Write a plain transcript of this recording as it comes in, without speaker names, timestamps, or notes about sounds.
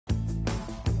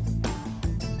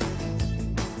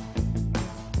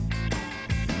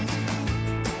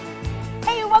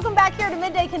welcome back here to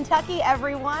Midday Kentucky,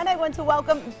 everyone. I want to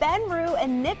welcome Ben Rue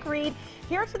and Nick Reed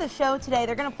here to the show today.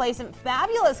 They're going to play some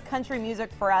fabulous country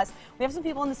music for us. We have some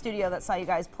people in the studio that saw you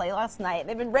guys play last night.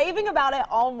 They've been raving about it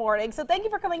all morning, so thank you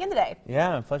for coming in today.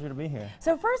 Yeah, a pleasure to be here.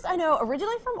 So first, I know,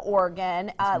 originally from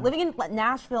Oregon, living in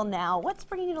Nashville now. What's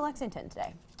bringing you to Lexington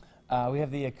today? We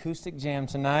have the acoustic jam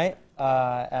tonight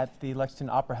at the Lexington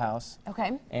Opera House.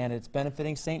 Okay. And it's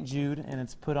benefiting St. Jude, and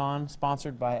it's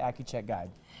sponsored by accompaniment.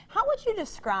 How would you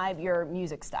describe your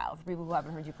music style for people who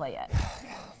haven't heard you play yet?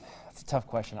 That's a tough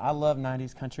question. I love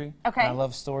 90s country. Okay. I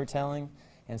love storytelling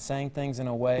and saying things in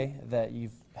a way that you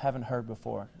haven't heard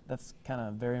before. That's kind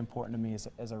of very important to me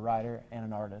as a writer and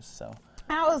an artist. So.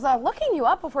 I was looking you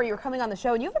up before you were coming on the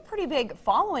show, and you have a pretty big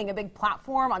following, a big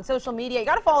platform on social media. You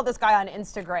got to follow this guy on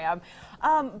Instagram.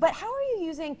 But how are you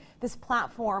using this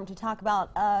platform to talk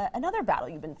about another battle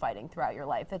you've been fighting throughout your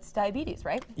life? It's diabetes,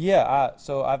 right? Yeah,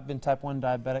 so I've been type 1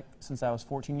 diabetic since I was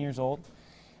 14 years old,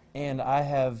 and I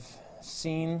have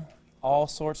seen all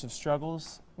sorts of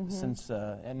struggles since,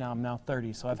 and now I'm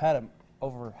 30, so I've had it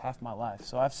over half my life.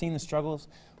 So I've seen the struggles,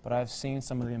 but I've seen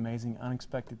some of the amazing,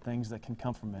 unexpected things that can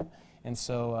come from it. And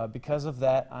so because of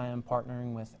that, I am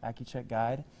partnering with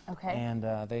accompaniment. Okay. And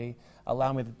they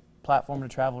allow me the platform to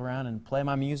travel around and play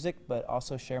my music, but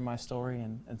also share my story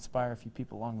and inspire a few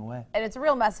people along the way. And it's a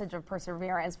real message of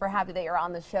perseverance. We're happy that you're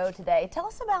on the show today. Tell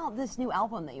us about this new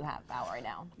album that you have out right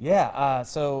now. Yeah,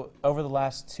 so over the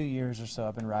last 2 years or so,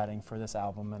 I've been writing for this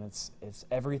album, and it's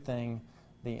everything.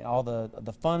 All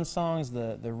the fun songs,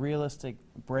 the realistic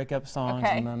breakup songs,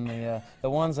 okay, and then the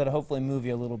ones that hopefully move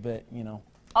you a little bit, you know.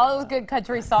 All those good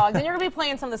country songs. And you're going to be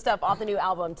playing some of the stuff off the new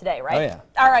album today, right? Oh, yeah.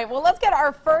 All right, well, let's get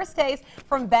our first taste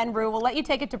from Ben Rue. We'll let you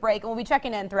take it to break, and we'll be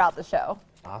checking in throughout the show.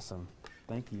 Awesome.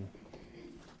 Thank you.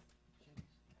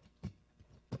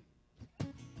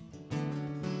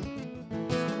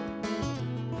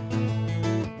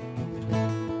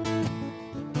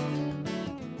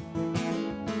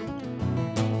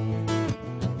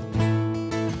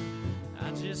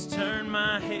 I just turn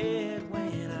my head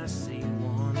when I see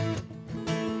one,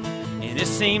 and it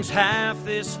seems half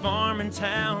this farm and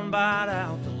town bought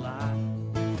out the lot.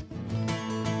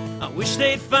 I wish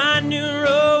they'd find new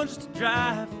roads to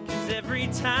drive, 'cause every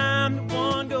time that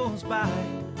one goes by,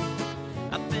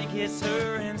 I think it's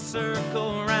her and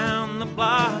circle around the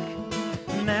block.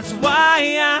 And that's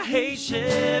why I hate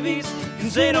Chevys,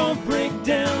 'cause they don't break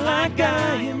down like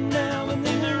I am now. And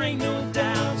then there ain't no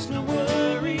doubts, no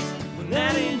worries, when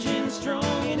that engine's strong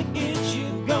and it gets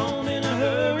you gone in a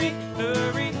hurry,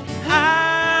 hurry.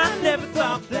 I never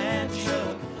thought that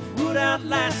truck would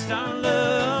outlast our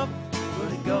love,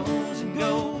 but it goes and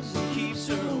goes and keeps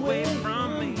her away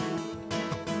from me.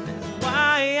 That's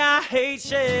why I hate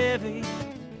Chevy.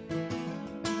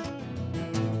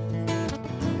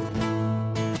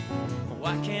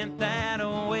 Why can't that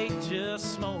wait,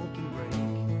 just smoke and break,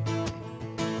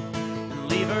 and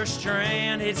leave her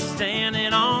stranded,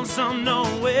 standing on some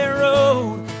nowhere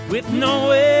road with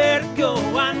nowhere to go?